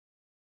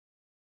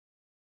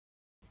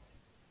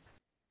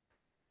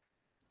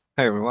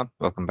Hi everyone,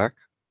 welcome back.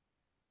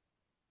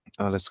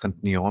 Let's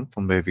continue on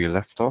from where we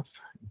left off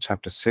in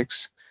chapter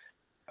 6,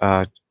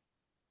 uh,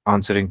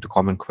 answering to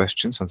common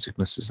questions on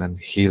sicknesses and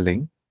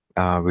healing.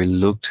 We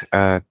looked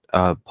at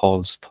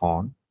Paul's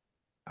thorn.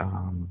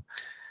 Um,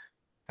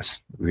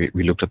 we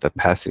looked at the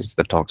passage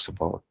that talks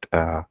about,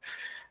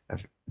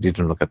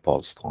 didn't look at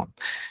Paul's thorn.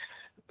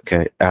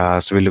 Okay,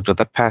 so we looked at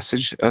that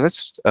passage.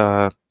 Let's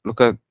look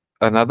at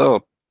another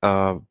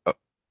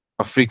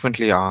a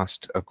frequently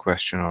asked a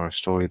question or a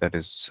story that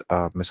is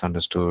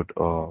misunderstood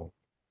or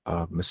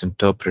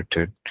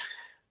misinterpreted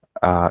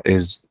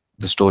is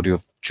the story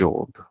of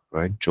Job,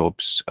 right?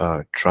 Job's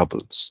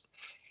troubles,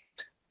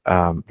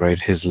 right?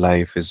 His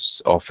life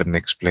is often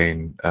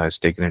explained, is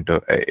taken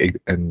into,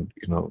 and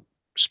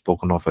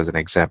spoken of as an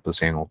example,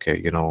 saying,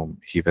 okay,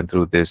 he went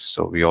through this,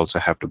 so we also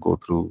have to go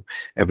through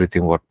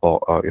everything what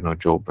Paul,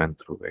 Job went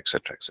through,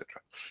 etc., etc.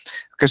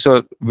 Okay,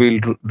 so we'll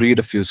read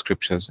a few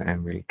scriptures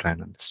and we'll try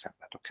and understand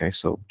that. Okay,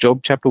 so Job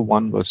chapter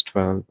 1 verse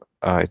 12,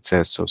 it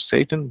says, so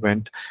Satan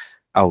went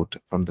out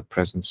from the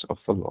presence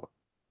of the Lord.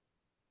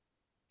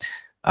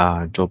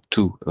 Job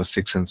 2 verse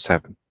 6 and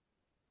 7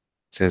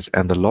 says,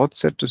 and the Lord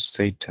said to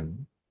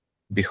Satan,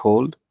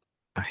 behold,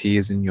 he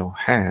is in your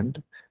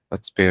hand,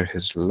 but spare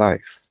his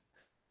life.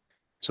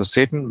 So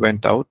Satan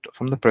went out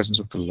from the presence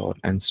of the Lord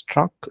and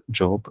struck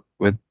Job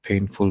with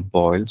painful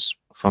boils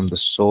from the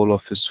sole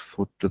of his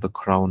foot to the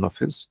crown of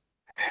his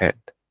head.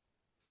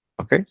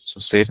 Okay, so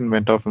Satan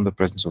went out from the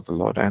presence of the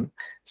Lord and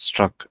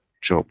struck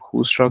Job.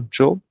 Who struck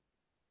Job?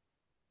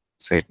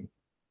 Satan.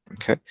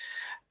 Okay.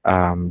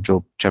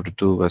 Job chapter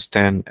 2 verse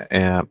 10,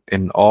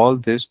 in all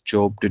this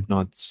Job did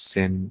not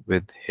sin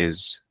with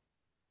his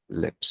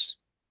lips.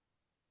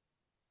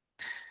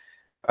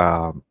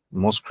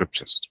 Most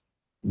scriptures.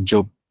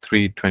 Job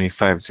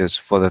 3:25 says,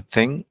 for the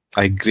thing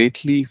I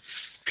greatly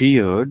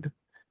feared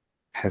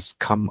has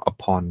come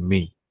upon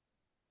me,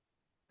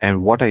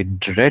 and what I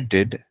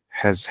dreaded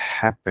has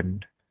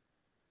happened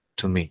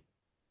to me.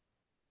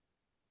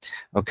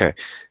 Okay,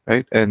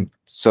 right? And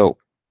so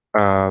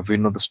we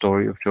know the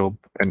story of Job,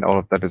 and all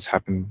of that has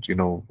happened.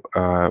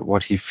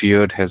 What he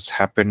feared has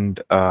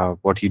happened.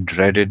 What he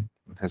dreaded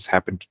has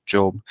happened to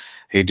Job.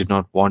 He did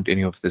not want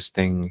any of this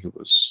thing. He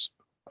was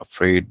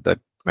afraid that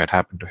might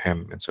happen to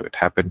him, and so it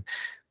happened.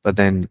 But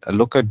then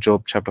look at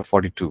Job chapter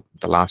 42,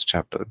 the last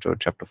chapter, Job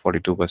chapter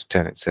 42 verse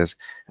 10. It says,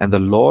 and the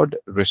Lord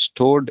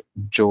restored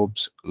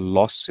Job's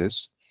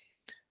losses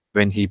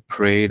when he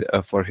prayed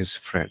for his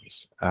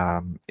friends.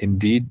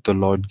 Indeed, the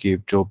Lord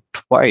gave Job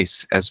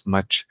twice as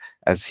much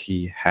as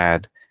he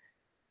had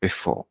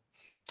before.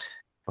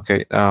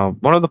 Okay,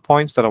 one of the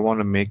points that I want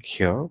to make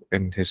here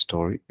in his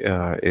story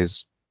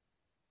is,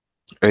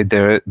 right,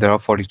 there are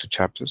 42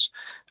 chapters.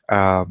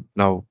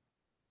 Now,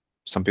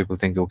 some people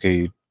think,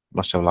 okay, it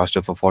must have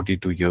lasted for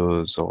 42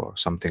 years or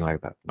something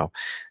like that. No.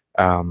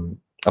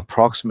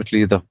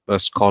 Approximately the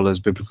scholars,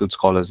 biblical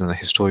scholars and the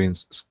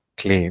historians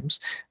claims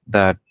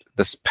that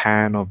the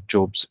span of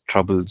Job's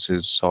troubles,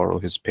 his sorrow,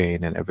 his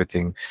pain and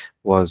everything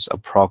was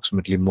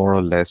approximately more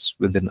or less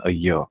within a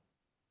year,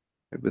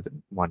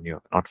 within 1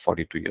 year, not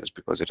 42 years,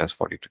 because it has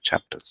 42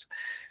 chapters.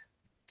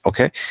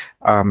 Okay,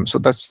 so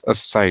that's a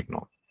side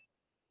note.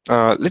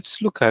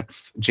 Let's look at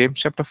James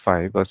chapter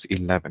 5 verse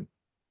 11.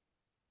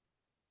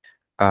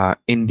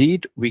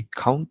 Indeed, we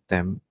count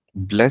them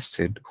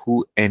blessed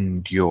who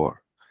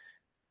endure.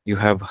 You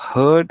have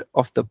heard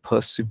of the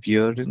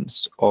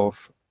perseverance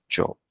of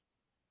Job,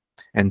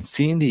 and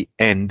seen the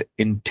end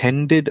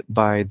intended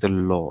by the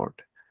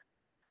Lord,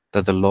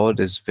 that the Lord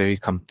is very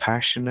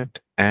compassionate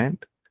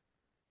and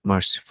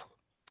merciful.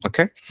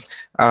 Okay,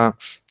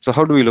 so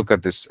how do we look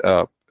at this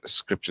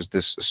scriptures,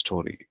 this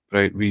story?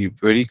 Right, we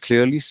very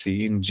clearly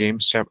see in Job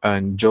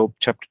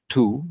chapter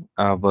 2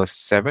 verse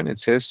 7. It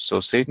says, so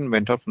Satan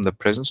went out from the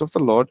presence of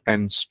the Lord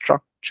and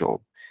struck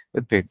Job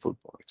with painful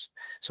boils.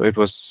 So it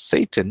was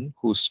Satan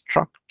who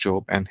struck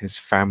Job and his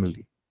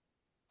family,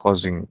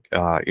 causing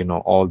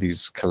all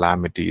these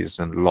calamities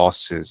and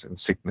losses and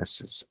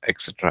sicknesses,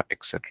 etc.,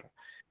 etc.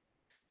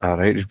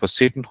 Right, it was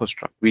Satan who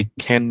struck. We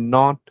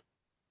cannot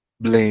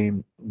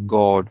blame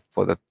God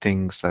for the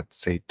things that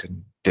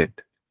Satan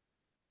did.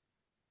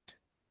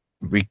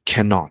 We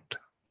cannot.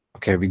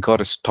 Okay, we got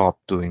to stop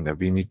doing that.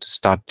 We need to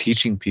start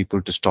teaching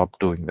people to stop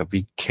doing that.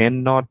 We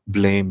cannot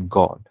blame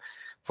God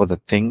for the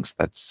things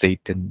that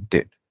Satan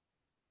did.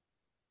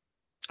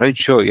 Right,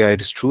 sure, yeah,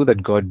 it is true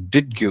that God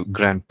did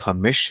grant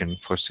permission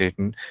for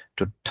Satan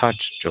to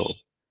touch Job,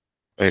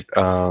 right?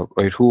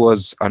 Right, who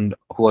was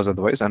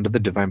otherwise under the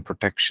divine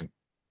protection,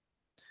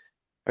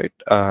 right?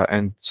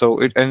 And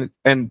so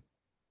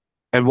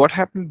and what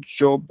happened to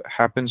Job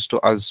happens to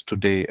us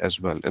today as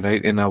well,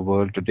 right? In our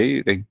world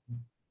today, like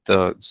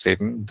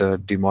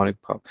the demonic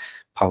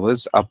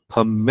powers are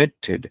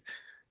permitted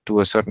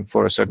for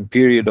a certain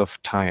period of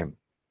time,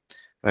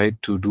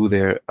 right, to do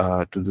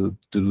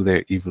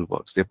their evil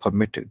works. They're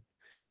permitted,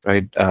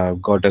 right?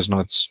 God does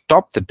not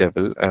stop the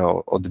devil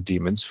or the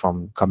demons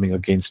from coming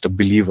against a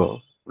believer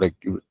like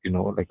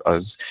like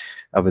us,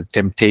 with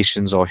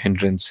temptations or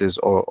hindrances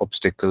or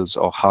obstacles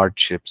or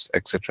hardships,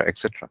 etc.,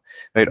 etc.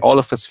 Right? All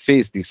of us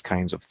face these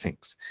kinds of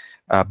things.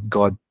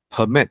 God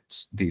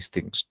permits these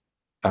things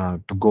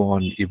to go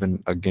on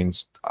even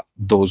against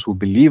those who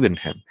believe in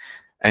Him.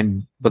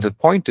 And but the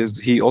point is,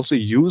 He also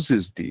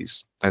uses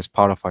these as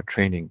part of our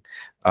training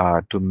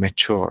to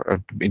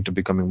mature into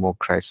becoming more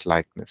Christ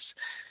likeness,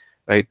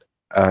 right?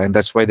 And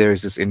that's why there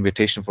is this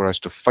invitation for us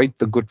to fight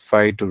the good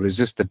fight, to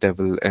resist the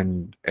devil,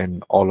 and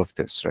all of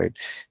this, right?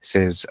 It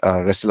says,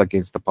 wrestle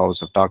against the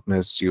powers of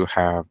darkness. You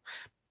have,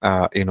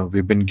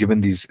 we've been given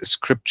these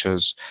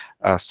scriptures,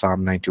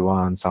 Psalm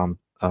 91, Psalm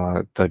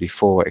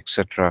 34,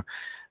 etc.,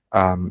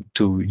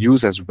 to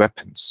use as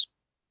weapons,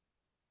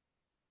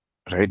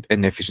 right?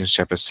 In Ephesians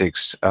chapter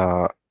 6,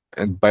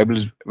 and the Bible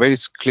is very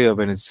clear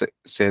when it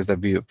says that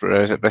we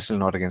wrestle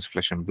not against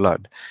flesh and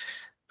blood,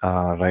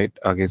 right,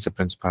 against the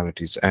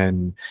principalities,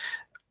 and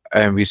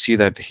we see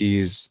that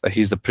he's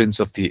the prince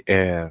of the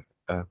air.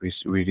 We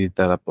read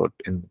that about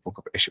in the book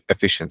of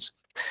Ephesians,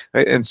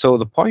 right? And so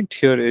the point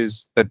here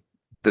is that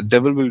the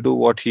devil will do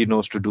what he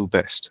knows to do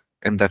best,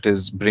 and that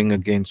is bring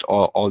against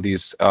all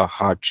these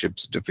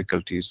hardships,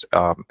 difficulties,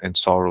 and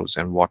sorrows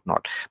and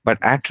whatnot. But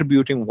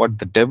attributing what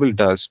the devil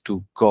does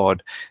to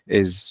God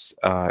is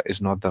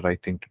not the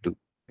right thing to do,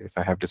 if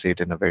I have to say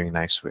it in a very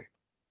nice way.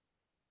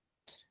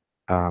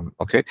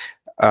 Okay.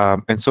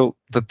 And so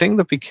the thing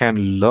that we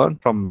can learn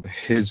from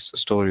his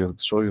story, of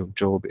the story of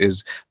Job,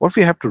 is what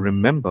we have to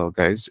remember,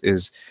 guys,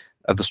 is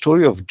the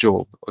story of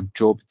Job, or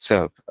Job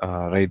itself,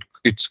 right?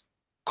 It's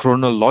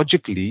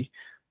chronologically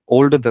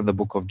older than the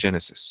book of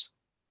Genesis,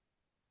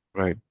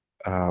 right?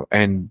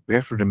 And we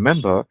have to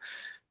remember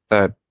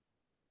that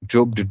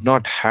Job did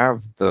not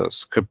have the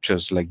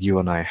scriptures like you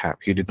and I have.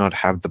 He did not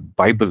have the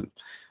Bible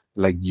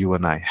like you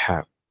and I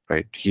have,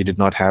 right? He did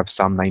not have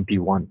Psalm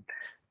 91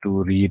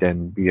 to read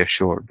and be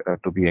assured,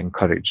 to be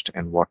encouraged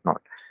and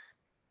whatnot.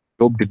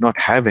 Job did not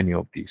have any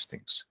of these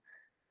things,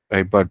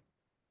 right? But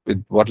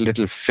with what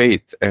little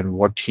faith and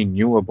what he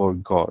knew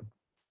about God,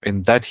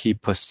 in that he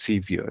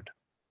persevered,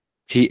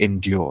 he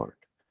endured.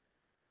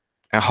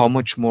 And how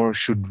much more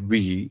should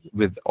we,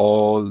 with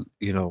all,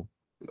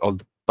 all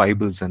the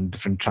Bibles and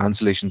different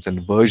translations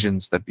and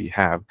versions that we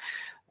have,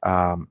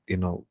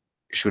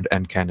 should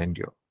and can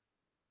endure,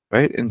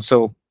 right? And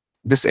so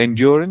this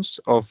endurance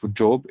of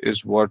Job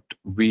is what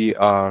we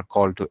are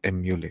called to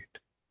emulate,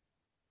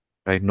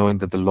 right? Knowing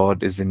that the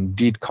Lord is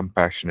indeed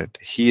compassionate,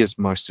 He is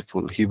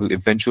merciful, He will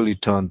eventually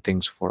turn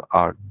things for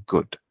our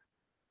good,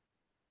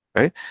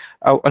 right?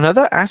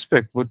 Another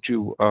aspect, what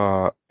you,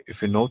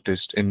 if you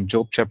noticed in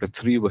Job chapter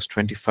 3, verse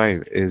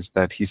 25, is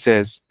that he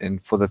says,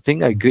 "And for the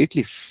thing I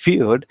greatly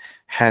feared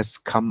has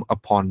come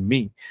upon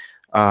me."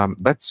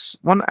 That's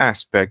one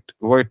aspect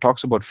where it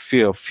talks about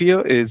fear.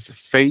 Fear is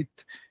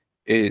faith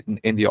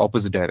in the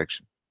opposite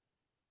direction,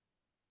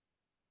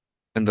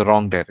 in the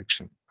wrong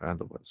direction, in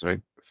other words,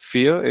 right?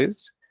 Fear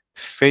is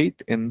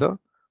faith in the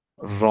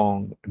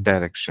wrong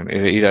direction.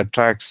 It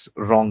attracts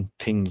wrong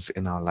things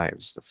in our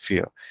lives, the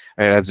fear.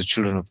 And as the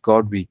children of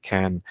God, we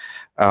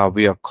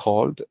are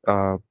called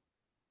to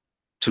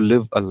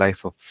live a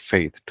life of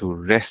faith, to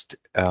rest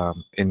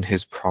in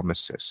His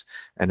promises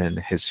and in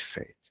His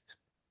faith.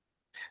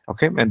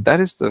 Okay, and that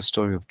is the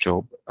story of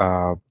Job,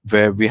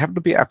 where we have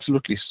to be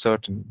absolutely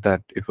certain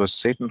that it was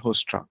Satan who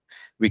struck.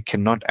 We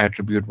cannot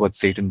attribute what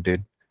Satan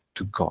did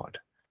to God.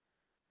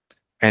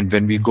 And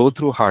when we go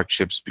through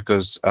hardships,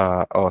 because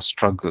our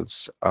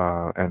struggles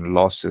and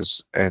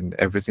losses and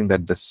everything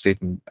that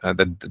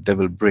that the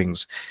devil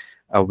brings,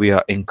 we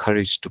are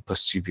encouraged to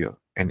persevere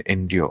and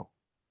endure.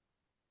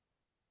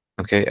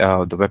 Okay,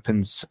 the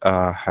weapons,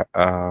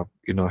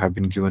 have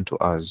been given to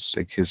us.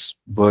 Like His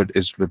word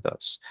is with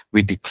us.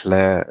 We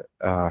declare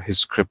His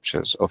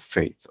scriptures of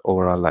faith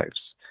over our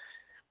lives,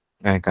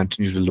 and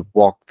continue to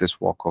walk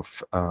this walk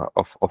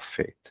of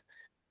faith.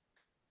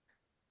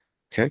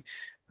 Okay.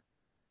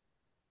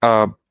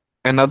 Uh,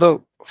 Another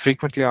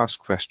frequently asked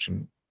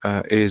question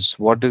is,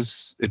 what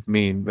does it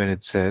mean when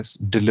it says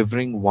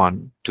delivering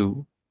one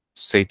to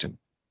Satan?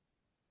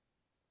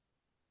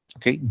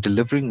 Okay,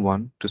 delivering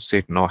one to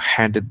Satan, or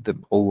handed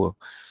them over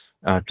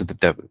to the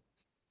devil.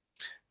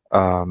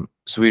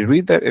 So we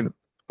read that in,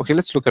 okay,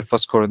 let's look at 1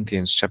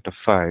 Corinthians chapter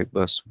 5,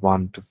 verse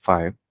 1 to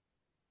 5.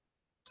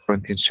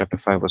 Corinthians chapter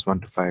 5, verse 1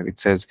 to 5. It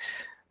says,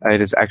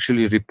 "It is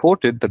actually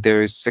reported that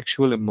there is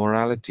sexual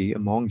immorality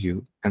among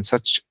you, and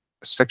such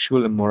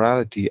sexual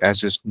immorality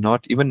as is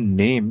not even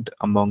named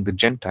among the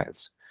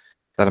Gentiles,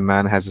 that a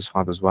man has his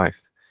father's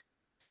wife.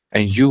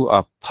 And you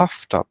are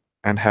puffed up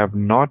and have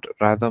not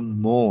rather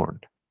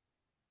mourned,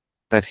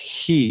 that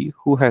he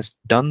who has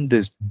done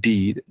this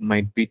deed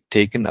might be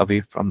taken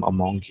away from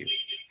among you.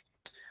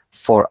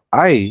 For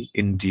I,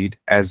 indeed,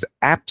 as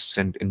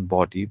absent in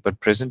body but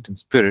present in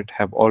spirit,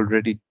 have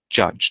already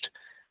judged,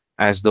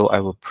 as though I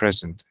were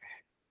present,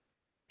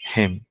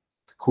 him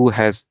who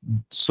has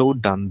so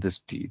done this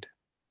deed.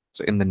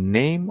 So, in the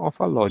name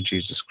of our Lord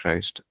Jesus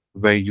Christ,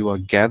 where you are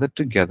gathered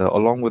together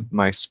along with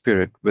my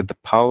spirit, with the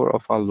power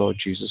of our Lord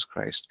Jesus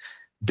Christ,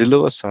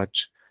 deliver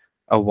such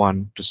a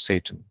one to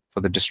Satan for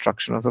the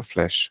destruction of the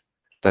flesh,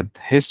 that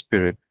his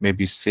spirit may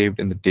be saved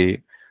in the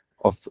day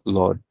of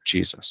Lord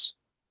Jesus.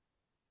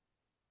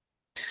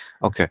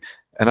 Okay,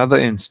 another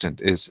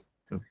instant is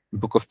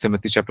Book of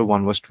Timothy, chapter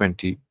 1, verse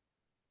 20,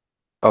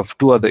 of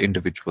two other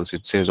individuals.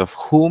 It says, of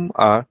whom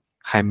are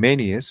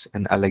Hymenaeus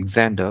and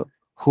Alexander,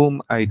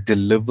 whom I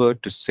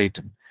delivered to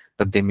Satan,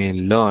 that they may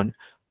learn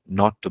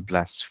not to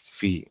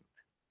blaspheme.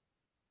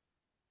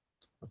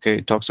 Okay,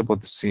 it talks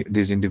about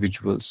these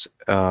individuals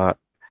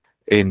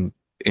in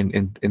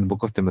the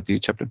book of Timothy,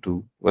 chapter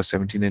 2, verse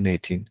 17 and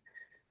 18.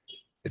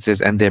 It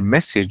says, and their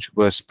message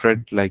will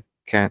spread like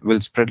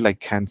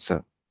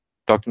cancer.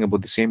 Talking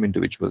about the same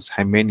individuals,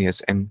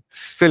 Hymenaeus and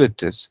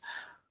Philetus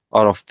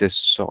are of this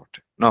sort.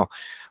 Now,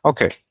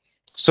 okay,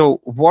 so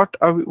what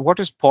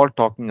is Paul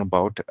talking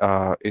about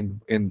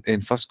in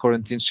 1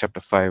 Corinthians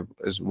chapter 5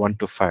 is 1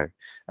 to 5?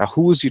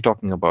 Who is he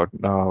talking about?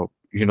 Now,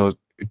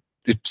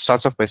 it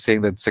starts off by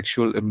saying that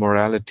sexual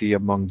immorality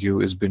among you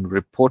has been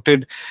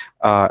reported,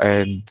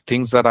 and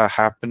things that are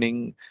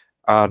happening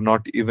are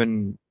not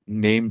even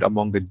named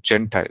among the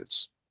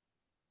Gentiles.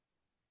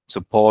 So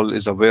Paul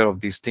is aware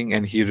of these things,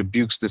 and he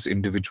rebukes this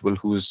individual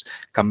who is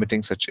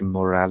committing such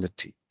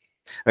immorality.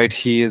 Right?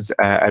 He is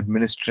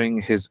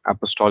administering his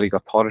apostolic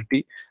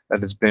authority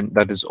that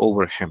is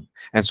over him,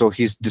 and so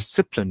he's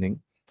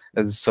disciplining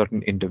a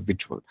certain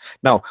individual.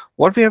 Now,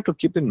 what we have to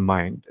keep in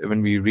mind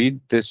when we read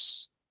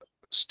this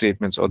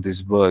statements or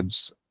these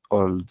words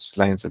or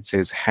lines that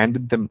says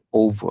handed them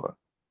over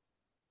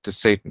to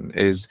Satan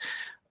is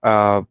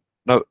now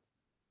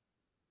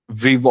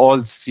we've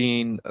all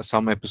seen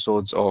some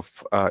episodes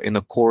of in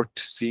a court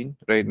scene,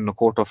 right, in a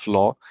court of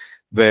law,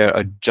 where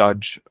a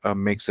judge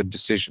makes a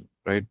decision,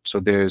 right? So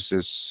there's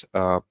this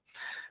a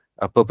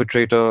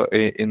perpetrator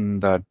in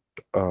that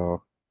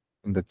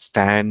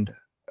stand,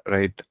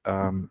 right,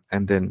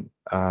 and then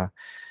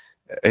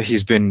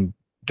he's been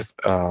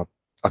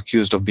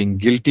accused of being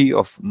guilty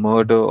of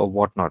murder or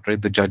whatnot,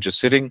 right? The judge is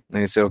sitting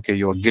and he said, okay,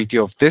 you're guilty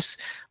of this,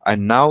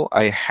 and now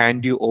I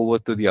hand you over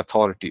to the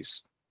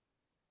authorities,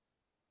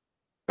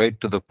 right,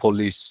 to the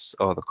police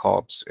or the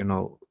cops,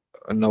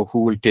 who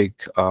will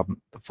take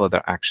the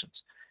further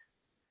actions.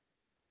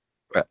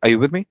 Are you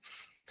with me?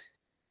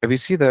 We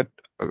see that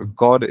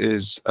God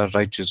is a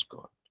righteous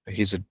God.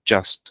 He's a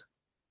just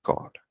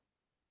God.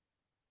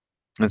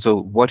 And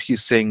so what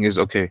he's saying is,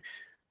 okay,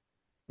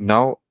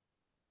 now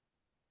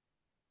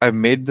I've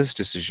made this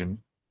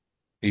decision.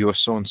 You are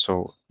so and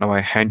so. Now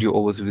I hand you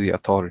over to the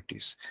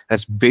authorities.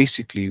 That's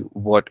basically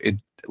what it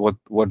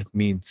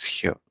means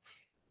here,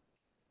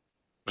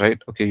 right?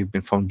 Okay, you've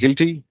been found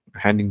guilty,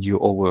 handing you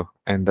over,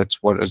 and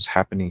that's what is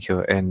happening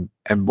here. And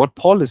what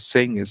Paul is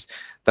saying is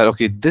that,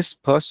 okay, this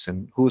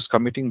person who is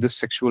committing this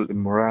sexual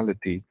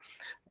immorality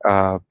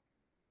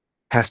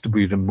has to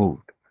be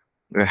removed.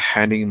 We're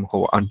handing him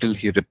over until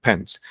he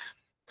repents.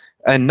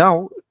 And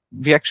now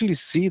we actually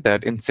see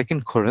that in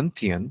 2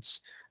 Corinthians,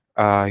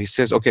 he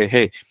says, okay,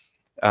 hey,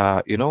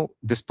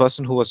 this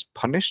person who was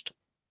punished,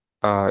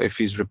 if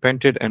he's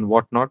repented and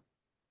whatnot,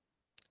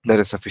 that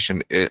is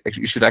sufficient.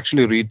 You should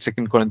actually read 2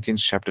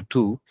 Corinthians chapter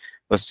 2,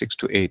 verse 6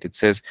 to 8. It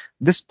says,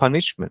 this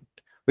punishment,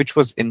 which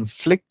was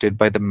inflicted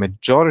by the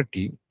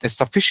majority, is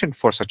sufficient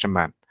for such a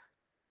man.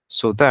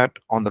 So that,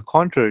 on the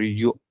contrary,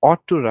 you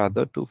ought to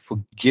rather to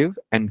forgive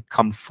and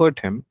comfort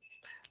him,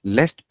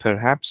 lest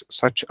perhaps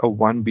such a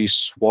one be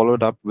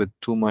swallowed up with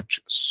too much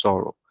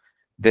sorrow.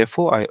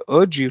 Therefore, I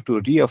urge you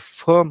to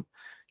reaffirm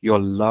your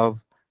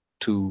love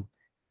to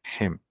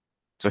him.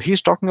 So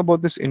he's talking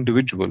about this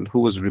individual who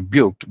was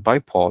rebuked by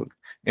Paul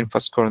in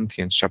 1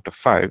 Corinthians chapter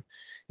 5.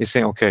 He's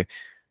saying, okay,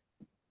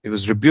 he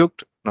was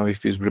rebuked. Now,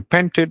 if he's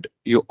repented,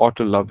 you ought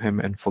to love him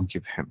and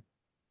forgive him.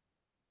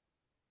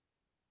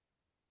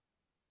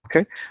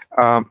 Okay,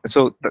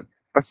 so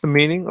that's the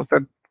meaning of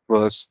that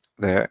verse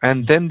there.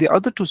 And then the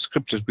other two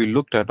scriptures we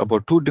looked at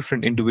about two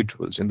different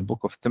individuals in the book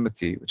of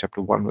Timothy,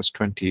 chapter 1, verse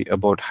 20,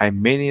 about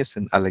Hymenaeus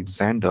and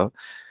Alexander,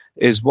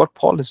 is what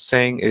Paul is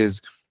saying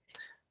is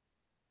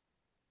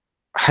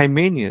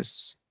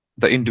Hymenaeus,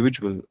 the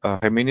individual,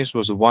 Hymenaeus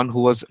was the one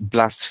who was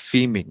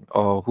blaspheming,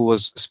 or who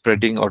was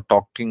spreading or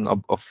talking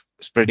of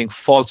spreading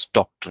false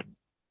doctrine,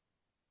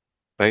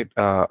 right?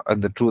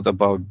 And the truth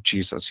about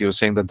Jesus. He was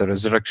saying that the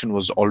resurrection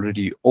was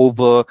already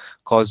over,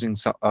 causing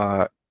some,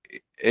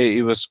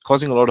 it was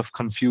causing a lot of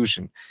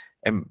confusion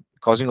and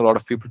causing a lot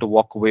of people to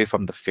walk away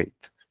from the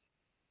faith.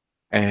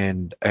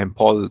 And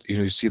Paul,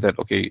 you see that,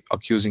 okay,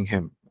 accusing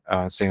him,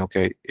 saying,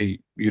 okay,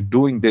 you're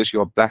doing this,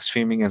 you're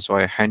blaspheming, and so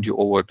I hand you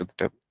over to the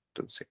devil,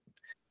 to the Satan.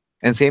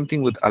 And same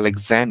thing with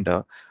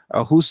Alexander,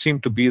 who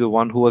seemed to be the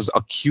one who was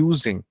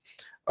accusing,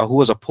 who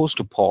was opposed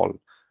to Paul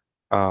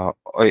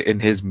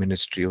in his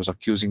ministry, was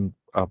accusing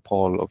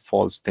Paul of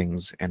false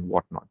things and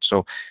whatnot.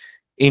 So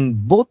in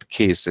both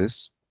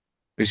cases,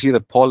 we see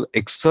that Paul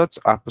exerts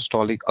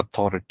apostolic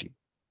authority,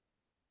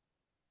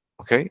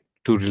 okay,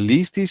 to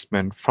release these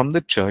men from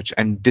the church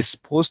and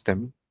dispose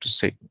them to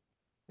Satan.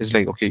 It's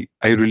like, okay,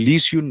 I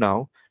release you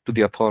now to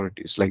the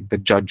authorities, like the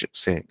judge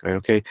saying, right?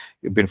 Okay,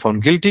 you've been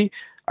found guilty.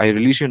 I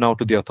release you now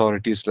to the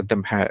authorities. Let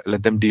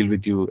them deal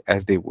with you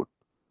as they would.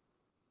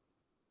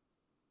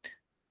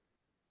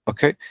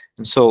 Okay,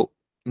 and so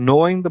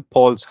knowing the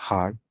Paul's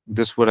heart,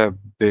 this would have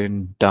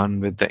been done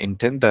with the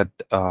intent that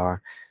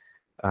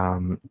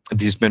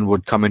these men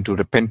would come into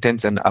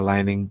repentance and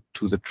aligning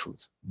to the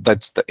truth.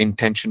 That's the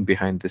intention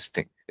behind this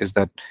thing, is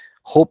that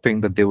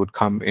hoping that they would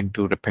come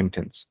into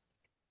repentance.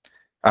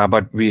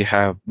 But we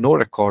have no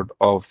record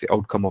of the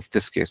outcome of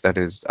this case, that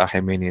is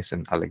Hymenaeus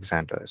and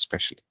Alexander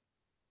especially.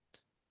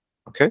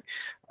 Okay,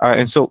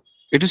 and so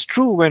it is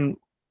true when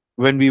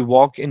we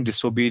walk in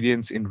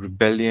disobedience, in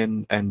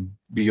rebellion, and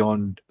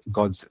beyond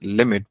God's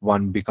limit,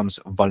 one becomes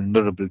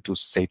vulnerable to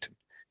Satan.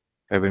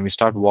 When we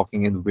start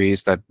walking in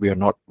ways that we are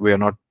not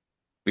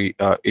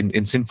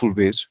in sinful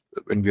ways,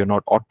 when we are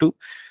not ought to,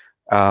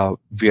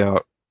 we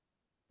are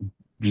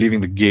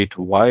leaving the gate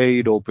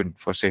wide open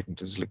for Satan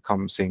to just like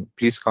come, saying,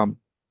 please come,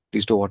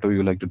 please do whatever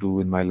you like to do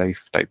in my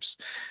life types.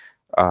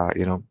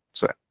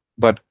 So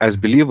but as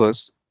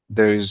believers,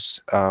 there is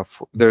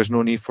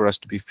no need for us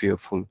to be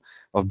fearful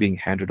of being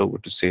handed over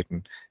to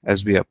Satan,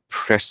 as we are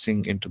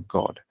pressing into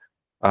God,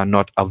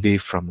 not away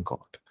from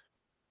God.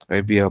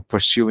 Right? We are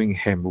pursuing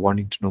him,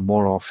 wanting to know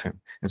more of him,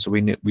 and so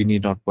we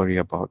need not worry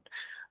about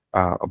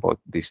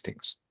these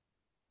things.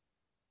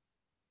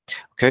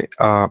 Okay,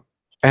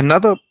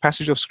 another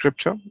passage of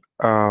scripture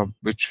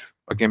which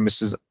again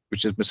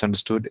which is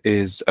misunderstood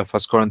is 1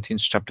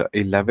 Corinthians chapter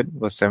 11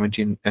 verse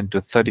 17 and to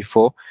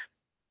 34.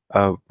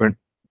 We're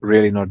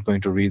really not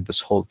going to read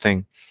this whole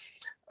thing,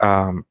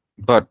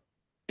 but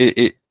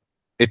it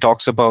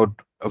talks about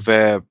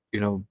where,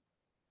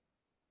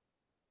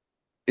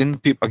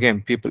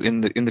 people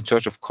in the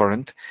church of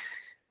Corinth,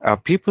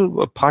 people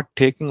were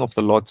partaking of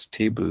the Lord's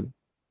table,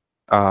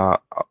 uh,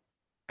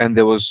 and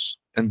there was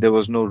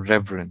no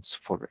reverence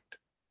for it.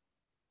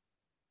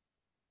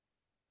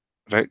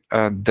 Right?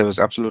 There was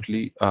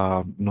absolutely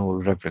no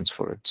reverence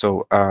for it.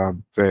 So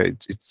where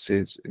it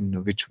says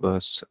in which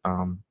verse?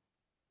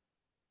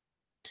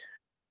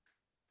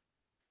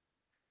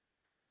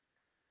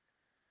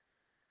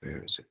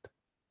 Where is it?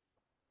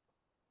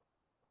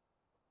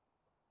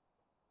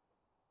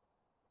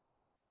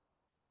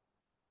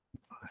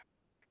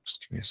 Just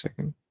give me a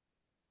second.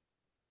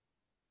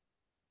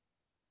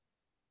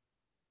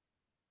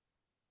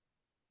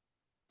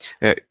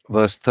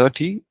 Verse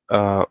 30.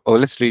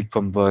 Let's read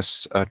from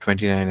verse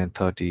 29 and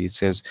 30. It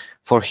says,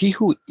 "For he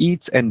who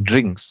eats and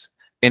drinks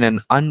in an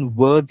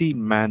unworthy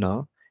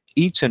manner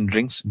eats and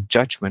drinks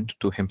judgment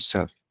to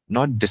himself,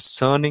 not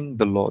discerning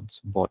the Lord's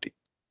body.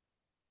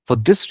 For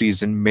this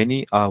reason,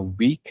 many are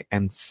weak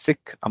and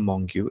sick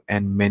among you,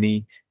 and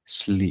many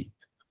sleep."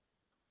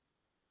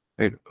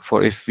 Right?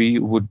 For if we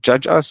would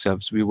judge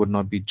ourselves, we would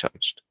not be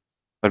judged.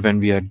 But when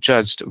we are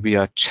judged, we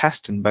are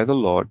chastened by the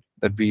Lord,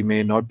 that we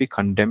may not be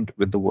condemned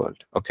with the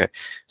world. Okay,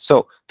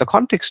 so the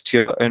context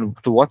here and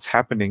to what's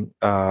happening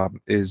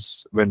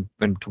is when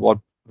to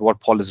what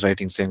Paul is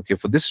writing, saying, okay,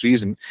 for this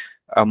reason,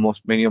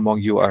 many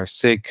among you are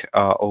sick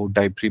or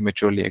die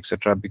prematurely,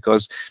 etc.,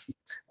 because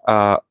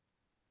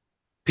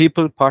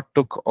people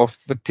partook of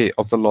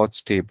the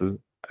Lord's table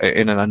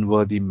in an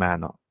unworthy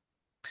manner,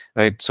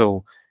 right?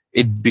 So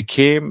it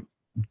became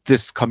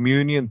this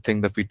communion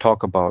thing that we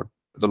talk about.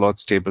 The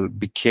Lord's table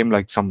became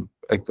like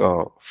like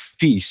a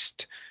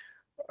feast.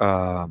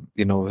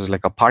 It was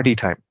like a party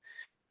time,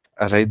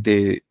 right?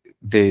 They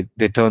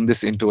turned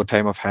this into a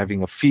time of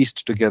having a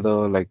feast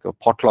together, like a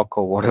potluck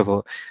or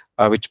whatever,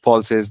 which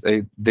Paul says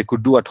they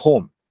could do at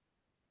home.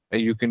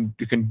 You can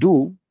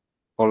do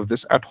all of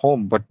this at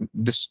home, but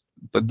this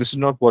is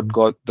not what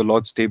the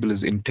Lord's table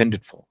is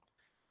intended for.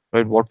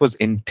 Right? What was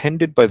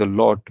intended by the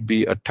Lord to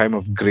be a time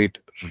of great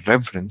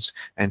reverence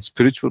and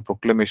spiritual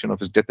proclamation of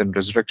his death and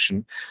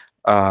resurrection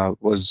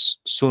was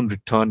soon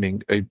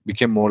returning. It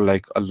became more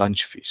like a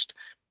lunch feast.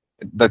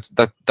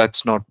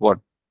 That's not what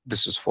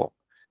this is for.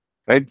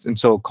 Right? And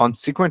so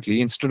consequently,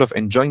 instead of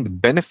enjoying the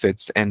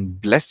benefits and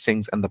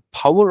blessings and the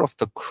power of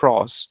the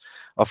cross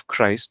of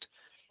Christ,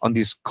 on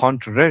these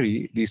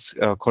contrary, these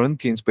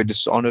Corinthians, by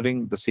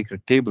dishonoring the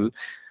sacred table,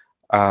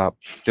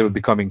 they were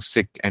becoming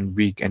sick and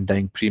weak and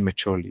dying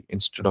prematurely,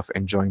 instead of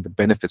enjoying the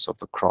benefits of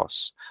the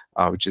cross,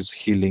 which is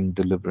healing,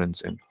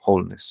 deliverance, and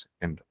wholeness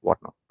and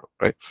whatnot.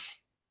 Right?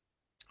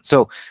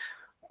 So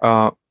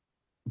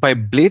by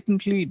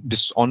blatantly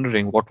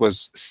dishonoring what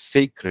was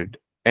sacred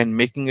and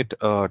making it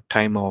a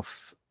time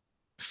of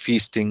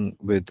feasting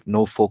with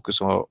no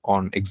focus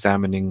on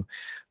examining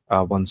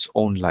one's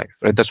own life,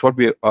 right? That's what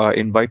we are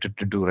invited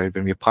to do, right?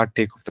 When we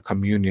partake of the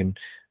communion,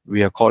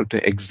 we are called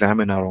to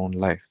examine our own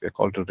life. We're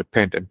called to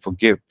repent and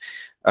forgive,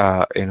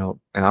 and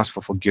ask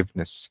for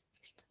forgiveness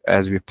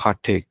as we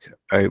partake.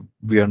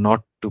 We are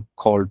not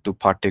called to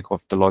partake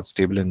of the Lord's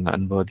table in an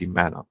unworthy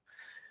manner,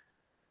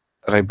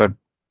 right? But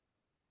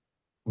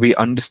we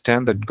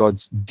understand that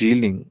God's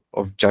dealing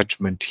of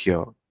judgment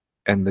here,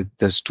 and that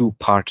there's two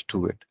parts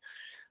to it,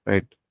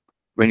 right?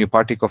 When you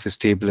partake of his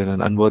table in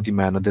an unworthy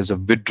manner, there's a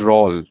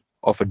withdrawal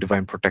of a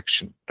divine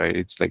protection, right?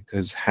 It's like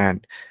his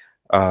hand,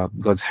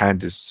 God's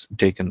hand is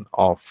taken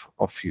off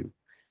of you.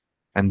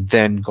 and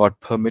then God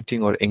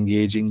permitting or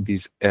engaging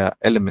these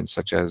elements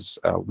such as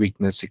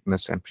weakness,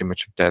 sickness, and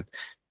premature death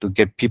to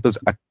get people's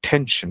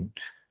attention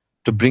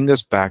to bring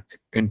us back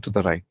into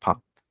the right path.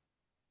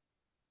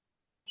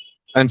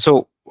 And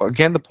so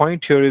again, the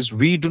point here is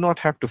we do not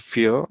have to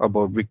fear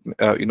about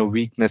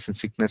weakness and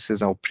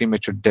sicknesses or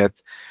premature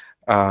death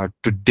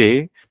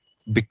today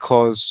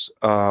because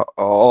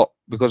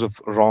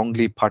of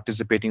wrongly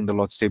participating in the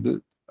Lord's table,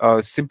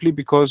 simply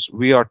because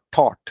we are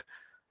taught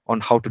on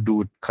how to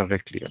do it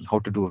correctly and how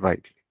to do it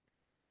rightly.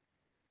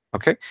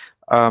 Okay,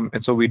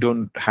 and so we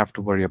don't have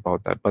to worry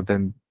about that. But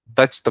then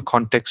that's the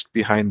context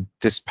behind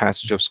this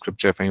passage of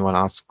scripture. If anyone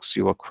asks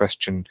you a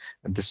question,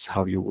 and this is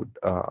how you would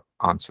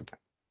answer them.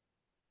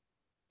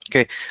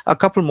 Okay, a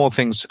couple more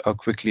things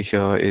quickly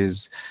here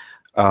is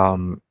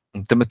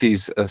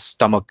Timothy's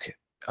stomach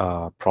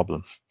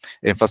problem.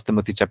 In 1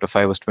 Timothy chapter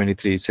 5 verse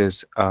 23, it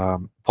says,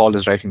 Paul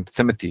is writing to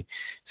Timothy,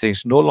 saying,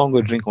 no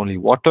longer drink only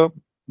water,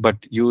 but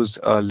use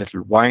a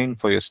little wine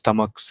for your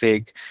stomach's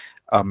sake,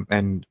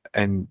 and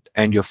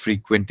your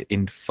frequent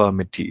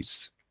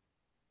infirmities.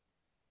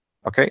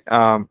 Okay,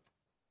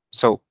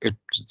 so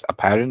it's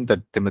apparent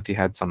that Timothy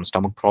had some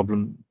stomach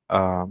problem.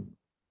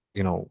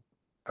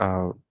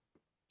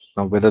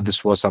 Now, whether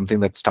this was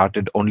something that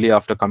started only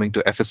after coming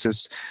to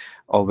Ephesus,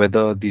 or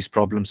whether these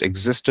problems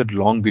existed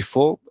long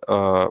before,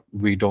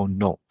 we don't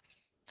know.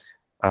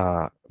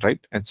 Right,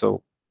 and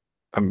so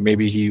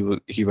maybe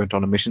he went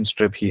on a mission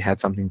trip. He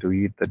had something to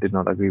eat that did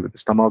not agree with the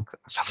stomach,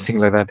 something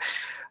like that.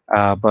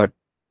 But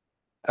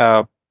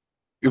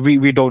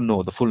we don't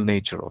know the full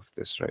nature of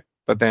this, right?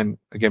 But then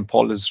again,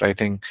 Paul is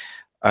writing.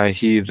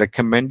 He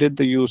recommended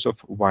the use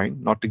of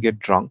wine, not to get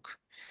drunk,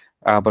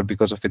 but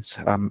because of its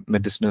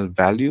medicinal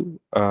value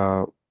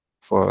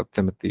for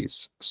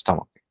Timothy's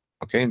stomach.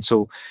 Okay, and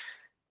so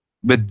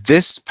with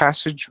this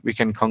passage, we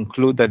can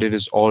conclude that it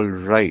is all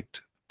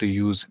right to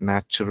use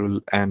natural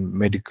and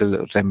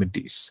medical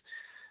remedies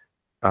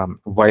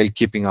while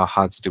keeping our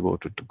hearts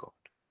devoted to God.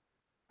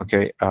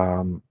 Okay,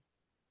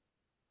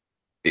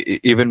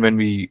 even when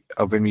we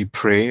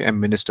pray and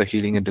minister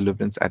healing and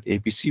deliverance at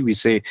APC, we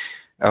say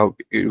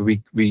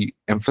we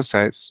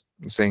emphasize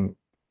saying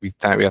we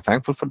are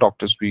thankful for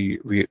doctors.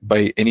 We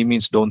by any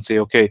means don't say,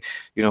 okay,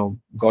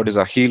 God is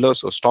our healer,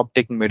 so stop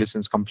taking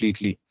medicines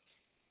completely.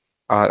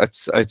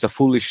 It's a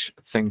foolish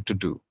thing to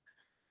do,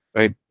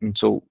 right? And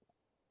so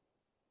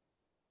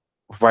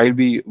while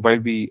we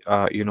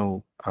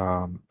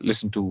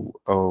listen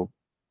to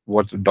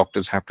what the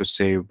doctors have to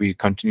say, we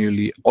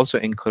continually also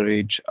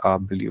encourage our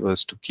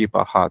believers to keep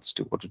our hearts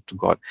devoted to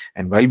God.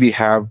 And while we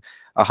have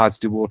our hearts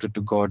devoted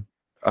to God,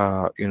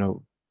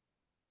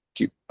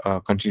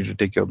 continue to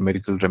take your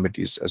medical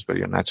remedies as well,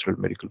 your natural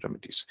medical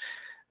remedies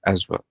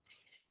as well.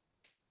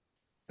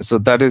 So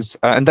that is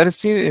and that is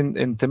seen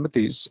in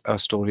Timothy's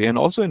story, and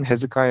also in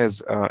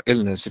Hezekiah's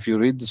illness. If you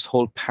read this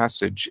whole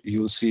passage,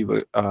 you'll see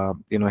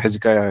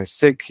Hezekiah is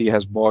sick, he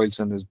has boils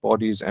on his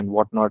bodies and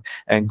whatnot,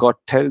 and God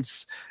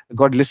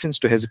listens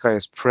to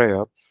Hezekiah's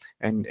prayer,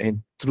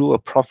 and through a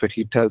prophet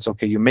he tells,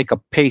 okay, you make a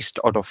paste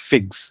out of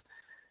figs,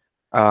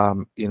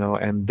 and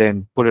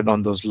then put it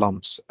on those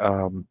lumps,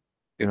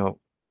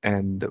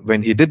 and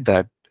when he did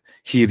that,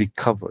 he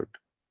recovered.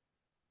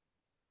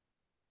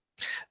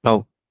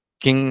 Now,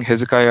 King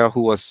Hezekiah,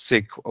 who was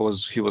sick,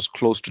 was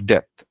close to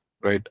death,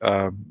 right?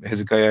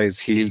 Hezekiah is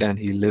healed and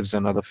he lives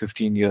another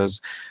 15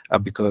 years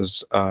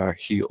because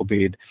he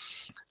obeyed,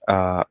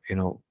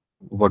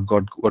 what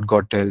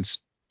God tells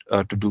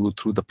to do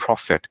through the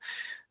prophet.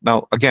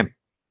 Now, again,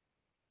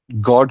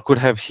 God could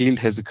have healed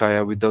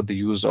Hezekiah without the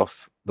use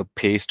of the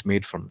paste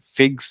made from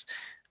figs.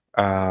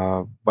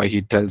 Why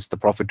he tells the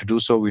prophet to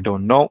do so, we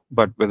don't know.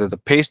 But whether the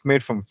paste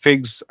made from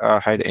figs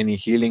had any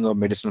healing or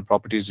medicinal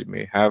properties it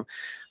may have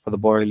for the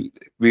boil,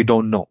 we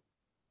don't know.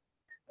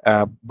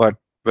 But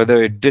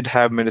whether it did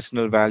have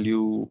medicinal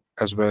value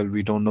as well,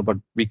 we don't know. But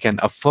we can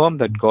affirm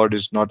that God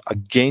is not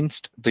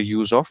against the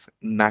use of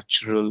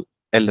natural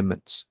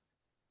elements,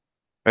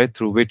 right,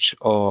 through which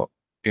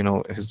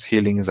his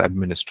healing is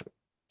administered.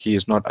 He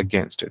is not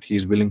against it. He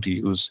is willing to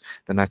use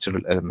the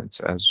natural elements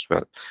as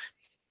well.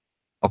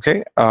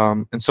 Okay,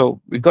 and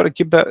so we've got to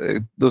keep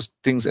those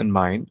things in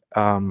mind.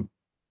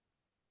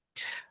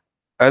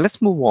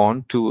 Let's move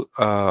on to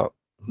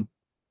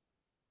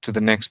the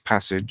next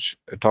passage.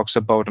 It talks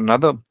about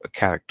another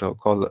character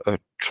called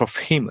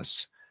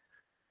Trophimus.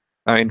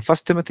 In 1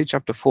 Timothy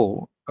chapter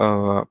 4,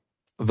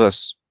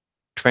 verse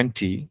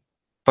 20,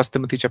 1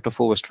 Timothy chapter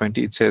 4, verse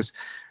 20, it says,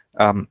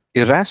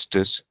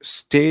 Erastus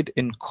stayed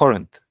in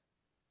Corinth,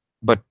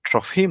 but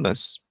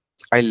Trophimus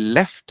I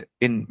left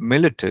in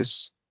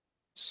Miletus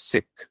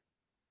sick.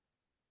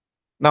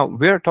 Now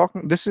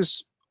this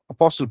is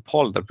Apostle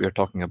Paul that we are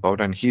talking about,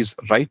 and he's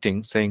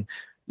writing saying,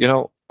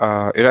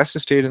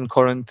 Erastus stayed in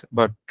Corinth,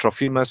 but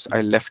Trophimus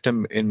I left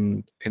him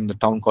in the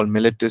town called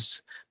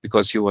Miletus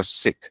because he was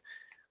sick.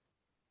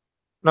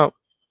 Now,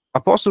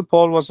 Apostle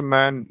Paul was a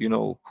man,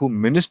 who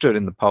ministered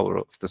in the power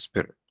of the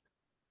Spirit,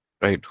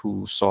 right?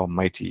 Who saw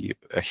mighty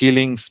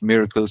healings,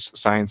 miracles,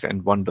 signs,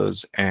 and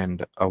wonders,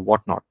 and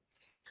whatnot.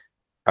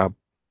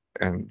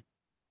 and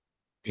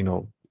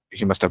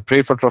he must have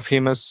prayed for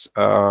Trophimus,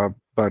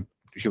 but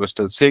he was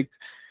still sick.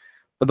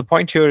 But the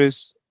point here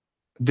is,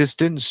 this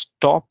didn't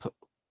stop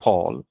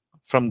Paul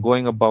from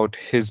going about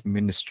his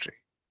ministry.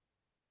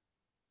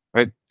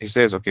 Right? He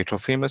says, okay,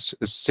 Trophimus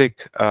is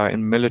sick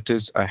in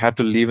Miletus. I had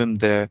to leave him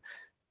there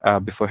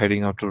before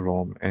heading out to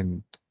Rome.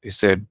 And he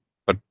said,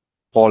 but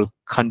Paul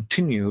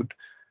continued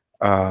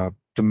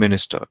to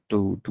minister,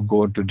 to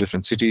go to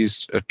different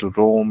cities, to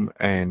Rome,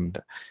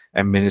 and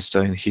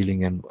minister in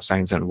healing and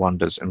signs and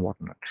wonders and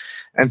whatnot.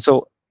 And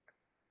so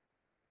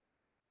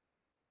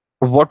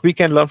what we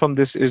can learn from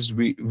this is,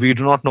 we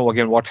do not know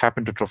again what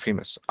happened to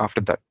Trophimus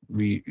after that.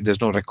 There's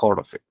no record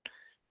of it.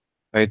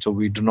 Right? So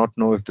we do not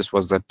know if this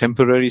was a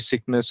temporary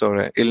sickness or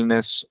an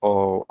illness,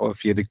 or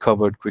if he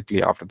recovered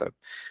quickly after that.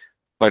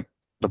 But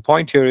the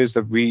point here is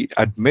that we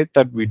admit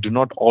that we do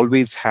not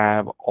always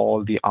have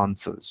all the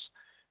answers.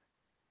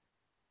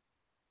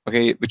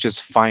 Okay, which is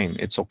fine.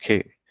 It's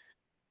okay.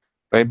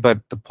 Right? But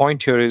the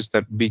point here is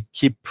that we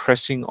keep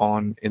pressing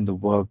on in the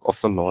work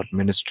of the Lord,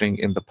 ministering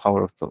in the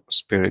power of the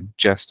Spirit,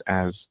 just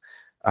as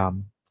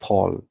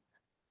Paul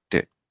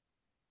did.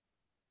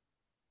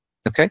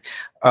 Okay.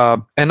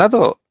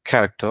 Another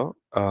character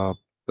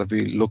that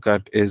we look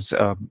at is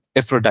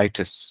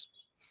Epaphroditus.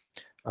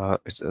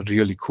 It's a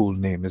really cool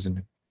name, isn't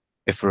it?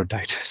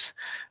 Epaphroditus.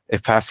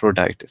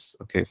 Epaphroditus.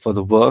 Okay. For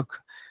the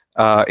work,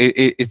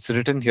 it's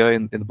written here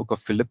in the book of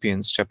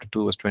Philippians, chapter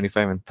 2, verse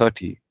 25 and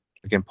 30.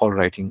 Again, Paul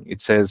writing, it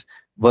says,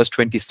 verse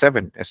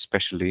 27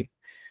 especially,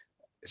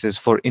 it says,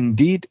 for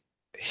indeed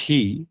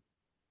he,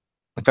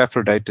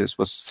 Epaphroditus,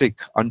 was sick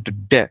unto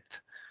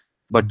death,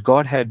 but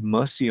God had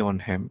mercy on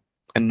him,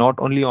 and not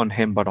only on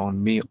him, but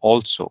on me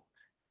also,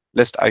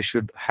 lest I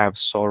should have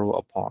sorrow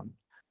upon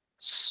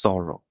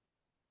sorrow.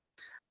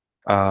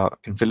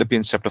 In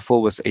Philippians chapter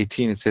 4, verse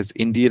 18, it says,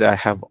 indeed, I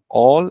have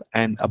all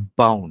and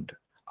abound.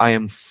 I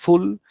am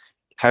full,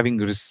 having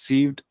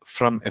received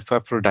from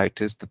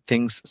Epaphroditus the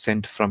things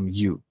sent from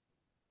you,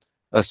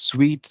 a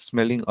sweet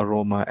smelling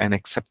aroma, an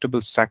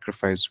acceptable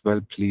sacrifice,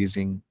 well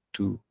pleasing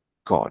to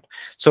God.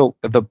 So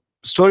the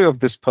story of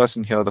this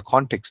person here, the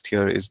context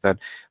here is that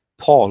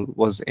Paul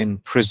was in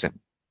prison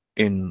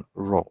in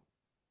Rome.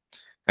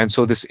 And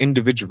so this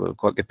individual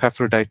called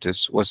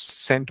Epaphroditus was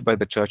sent by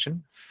the church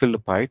in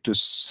Philippi to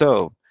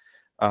serve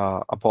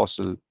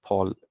Apostle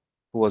Paul,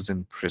 who was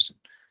in prison.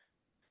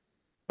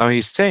 Now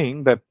he's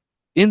saying that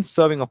in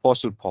serving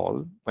Apostle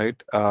Paul,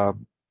 right,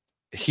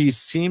 he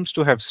seems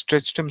to have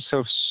stretched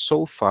himself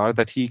so far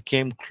that he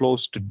came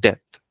close to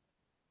death,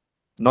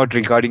 not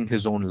regarding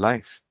his own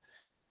life.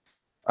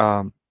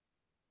 And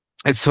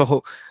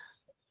so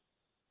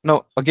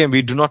now, again,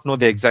 we do not know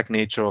the exact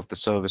nature of the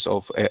service,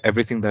 of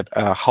everything that,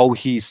 how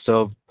he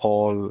served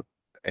Paul,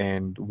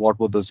 and what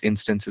were those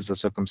instances or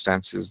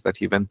circumstances that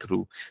he went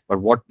through. But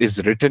what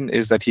is written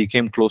is that he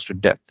came close to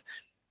death.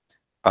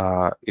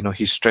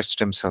 He stretched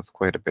himself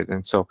quite a bit.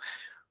 And so,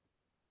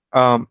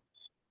 now,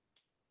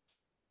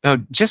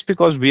 just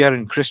because we are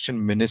in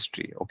Christian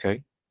ministry,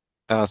 okay,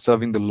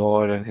 serving the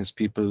Lord and his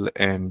people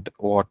and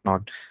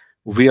whatnot,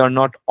 we are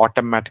not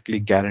automatically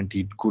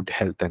guaranteed good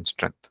health and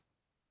strength.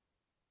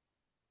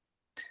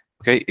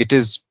 Okay, it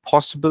is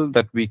possible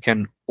that we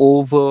can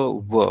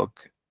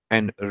overwork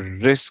and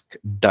risk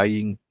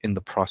dying in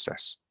the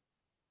process.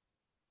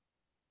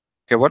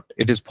 Okay, what?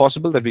 It is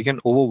possible that we can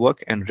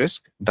overwork and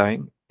risk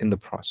dying in the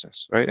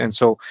process, right? And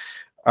so,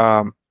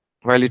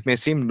 while it may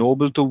seem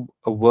noble to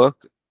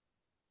work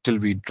till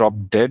we drop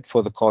dead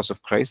for the cause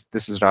of Christ,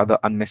 this is rather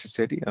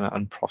unnecessary and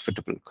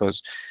unprofitable,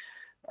 because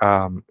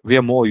we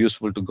are more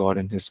useful to God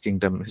and his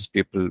kingdom, his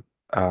people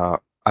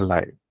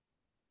alive.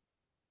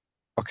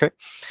 Okay.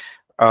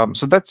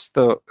 So that's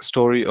the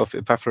story of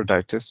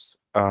Epaphroditus.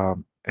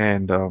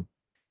 And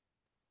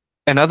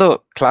another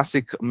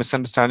classic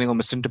misunderstanding or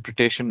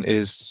misinterpretation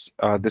is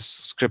this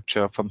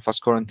scripture from 1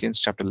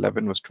 Corinthians chapter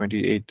 11, verse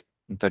 28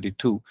 and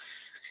 32.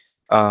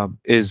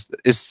 Is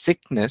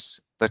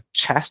sickness the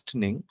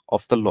chastening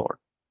of the Lord?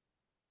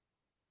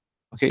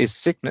 Okay, is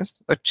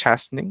sickness the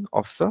chastening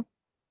of the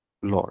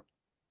Lord?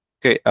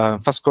 Okay,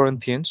 1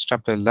 Corinthians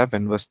chapter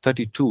 11, verse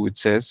 32, it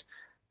says,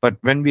 but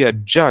when we are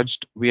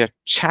judged, we are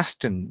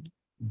chastened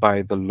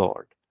by the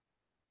Lord,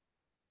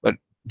 but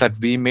that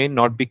we may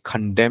not be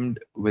condemned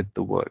with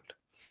the world.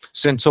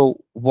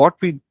 So what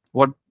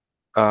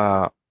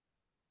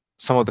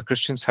some of the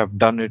Christians have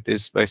done it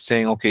is by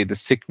saying, okay, the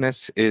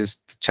sickness is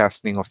the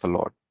chastening of the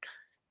Lord.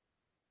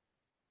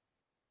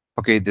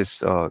 Okay,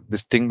 this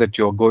thing that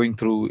you're going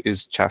through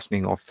is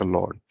chastening of the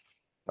Lord.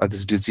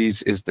 This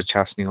disease is the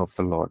chastening of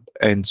the Lord.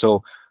 And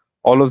so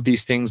all of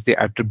these things, they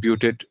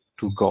attribute it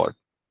to God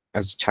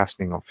as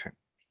chastening of him.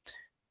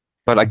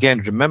 But again,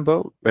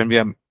 remember, when we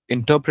are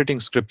interpreting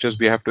scriptures,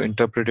 we have to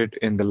interpret it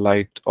in the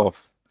light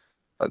of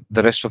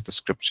the rest of the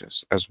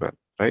scriptures as well,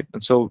 right?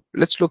 And so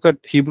let's look at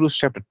Hebrews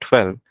chapter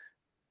 12,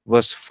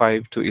 verse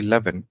 5 to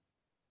 11.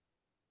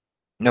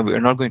 Now,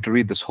 we're not going to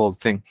read this whole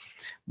thing,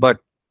 but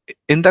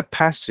in that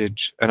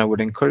passage, and I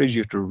would encourage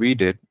you to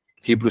read it,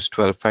 Hebrews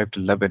 12, 5 to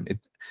 11,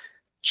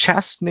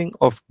 chastening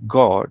of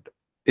God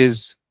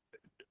is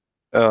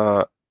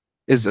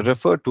is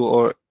referred to,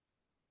 or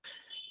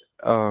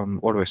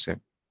what do I say?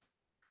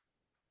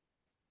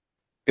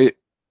 It,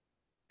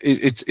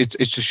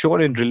 it's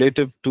shown in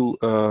relative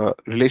to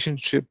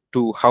relationship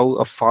to how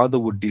a father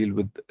would deal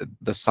with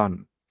the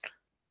son.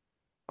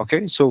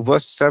 Okay, so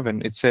verse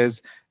 7, it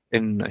says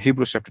in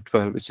Hebrews chapter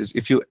 12, it says,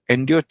 if you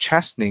endure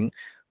chastening,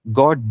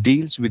 God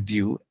deals with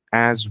you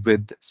as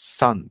with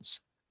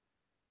sons.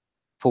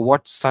 For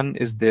what son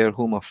is there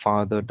whom a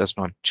father does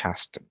not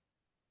chasten?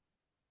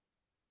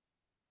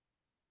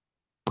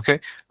 Okay,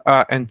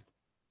 and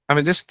I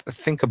mean, just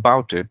think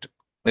about it,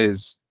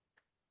 is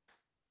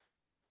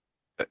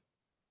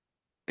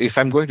if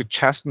I'm going to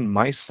chasten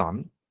my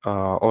son,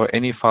 or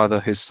any father,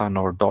 his son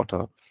or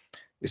daughter,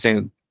 is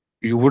saying,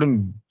 you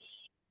wouldn't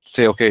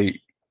say,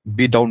 okay,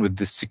 be down with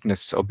this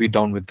sickness or be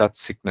down with that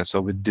sickness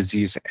or with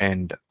disease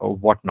and or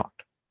whatnot,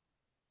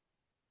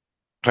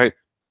 right?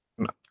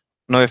 N-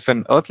 Now, if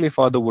an earthly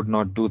father would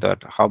not do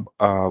that, how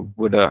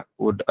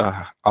would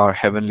our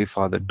heavenly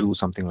Father do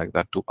something like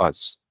that to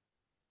us?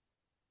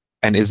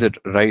 And is it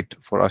right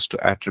for us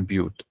to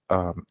attribute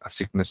a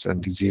sickness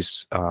and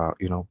disease, to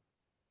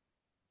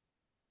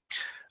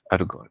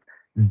God?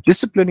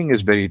 Disciplining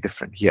is very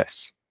different.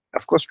 Yes,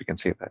 of course we can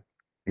say that.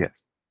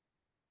 Yes.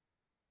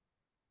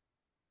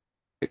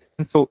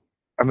 And so,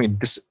 I mean,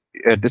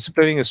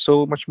 disciplining is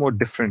so much more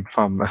different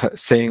from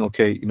saying,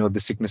 okay, the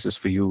sickness is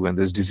for you and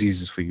this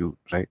disease is for you,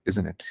 right?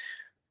 Isn't it?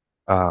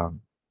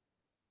 Um,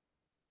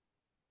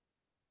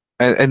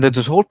 and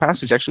this whole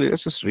passage, actually,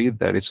 let's just read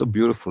that. It's so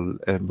beautiful.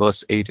 In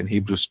verse 8 in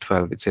Hebrews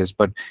 12, it says,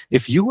 but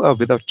if you are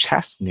without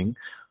chastening,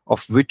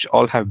 of which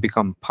all have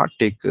become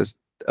partakers,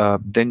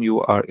 then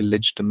you are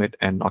illegitimate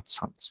and not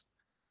sons.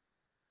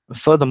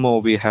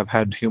 Furthermore, we have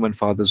had human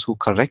fathers who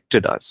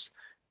corrected us,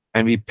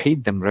 and we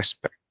paid them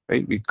respect,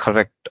 right? We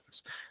correct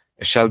us.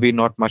 Shall we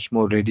not much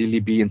more readily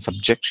be in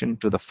subjection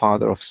to the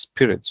Father of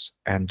spirits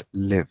and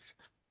live?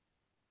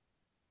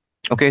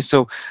 Okay,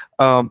 so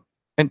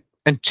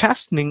and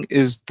chastening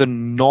is the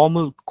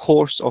normal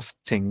course of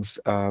things,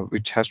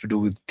 which has to do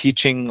with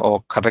teaching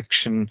or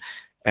correction,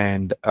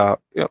 and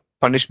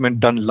punishment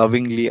done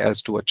lovingly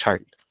as to a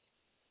child,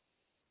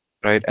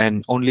 right?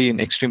 And only in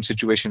extreme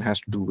situation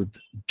has to do with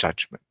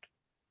judgment,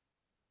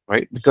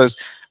 right? Because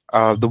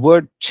the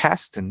word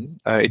chasten,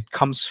 it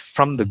comes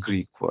from the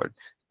Greek word,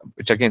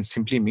 which again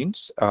simply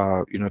means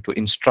to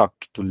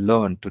instruct, to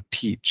learn, to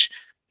teach,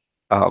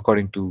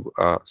 according to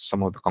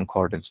some of the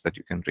concordance that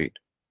you can read.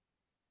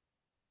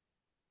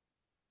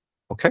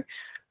 Okay,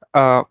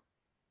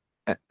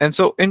 and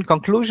so in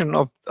conclusion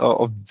of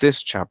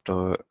this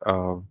chapter,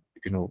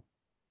 you know,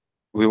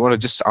 we want to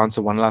just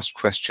answer one last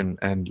question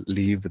and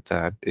leave with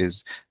that: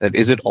 is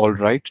it all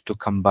right to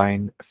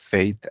combine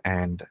faith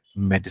and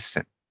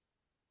medicine?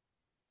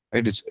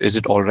 Right? Is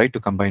it all right to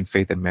combine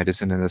faith and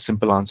medicine? And the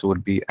simple answer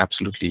would be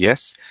absolutely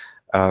yes,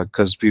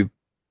 because we've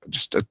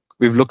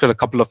looked at a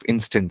couple of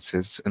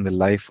instances in the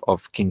life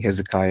of King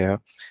Hezekiah,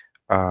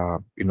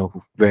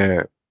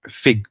 where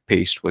fig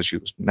paste was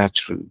used,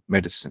 natural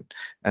medicine,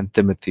 and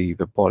Timothy,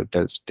 where Paul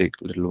does take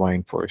a little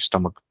wine for his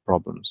stomach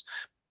problems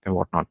and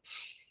whatnot.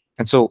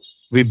 And so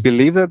we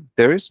believe that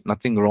there is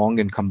nothing wrong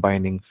in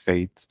combining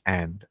faith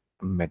and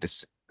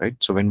medicine, right?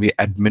 So when we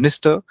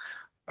administer,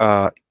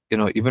 uh,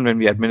 even when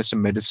we administer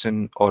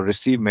medicine or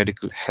receive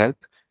medical help,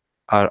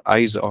 our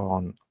eyes are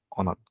on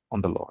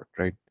the Lord,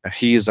 right?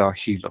 He is our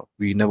healer.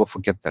 We never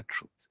forget that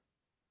truth.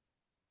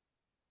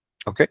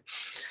 Okay.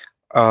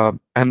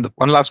 And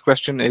one last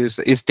question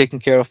is taking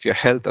care of your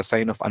health a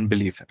sign of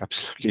unbelief?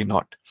 Absolutely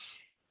not.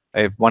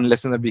 If one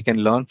lesson that we can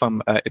learn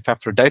from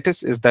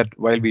Epaphroditus is that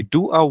while we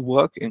do our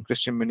work in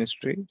Christian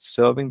ministry,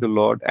 serving the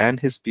Lord and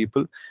his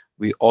people,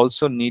 we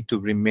also need to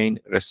remain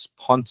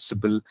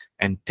responsible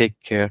and take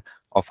care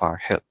of our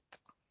health.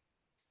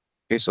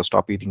 Okay, so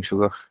stop eating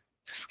sugar.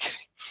 Just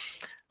kidding.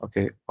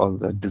 Okay, all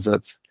the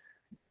desserts.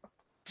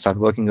 Start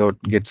working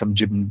out, get some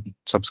gym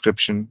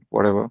subscription,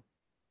 whatever.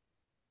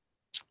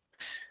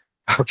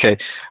 Okay,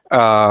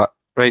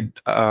 right.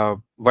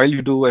 While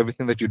you do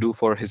everything that you do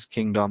for his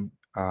kingdom,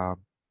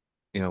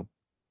 you know,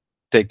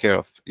 take care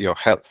of your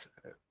health,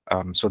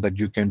 so that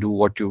you can do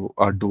what you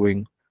are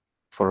doing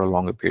for a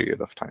longer period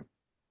of time.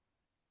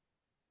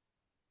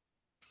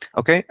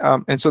 Okay,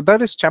 and so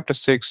that is chapter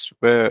 6,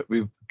 where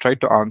we've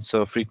tried to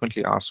answer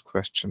frequently asked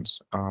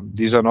questions.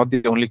 These are not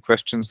the only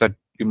questions that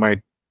you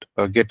might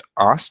get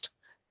asked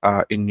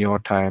in your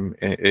time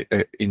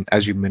in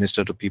as you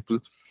minister to people,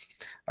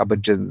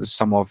 but just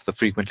some of the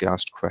frequently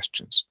asked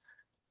questions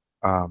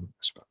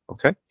as well.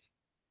 Okay,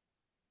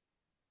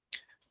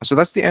 so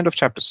that's the end of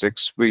chapter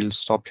 6. We'll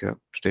stop here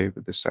today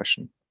with this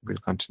session. We'll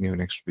continue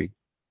next week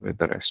with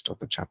the rest of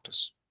the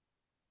chapters.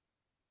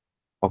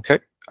 Okay,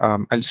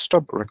 I'll just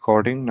stop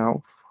recording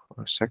now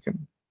for a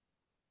second.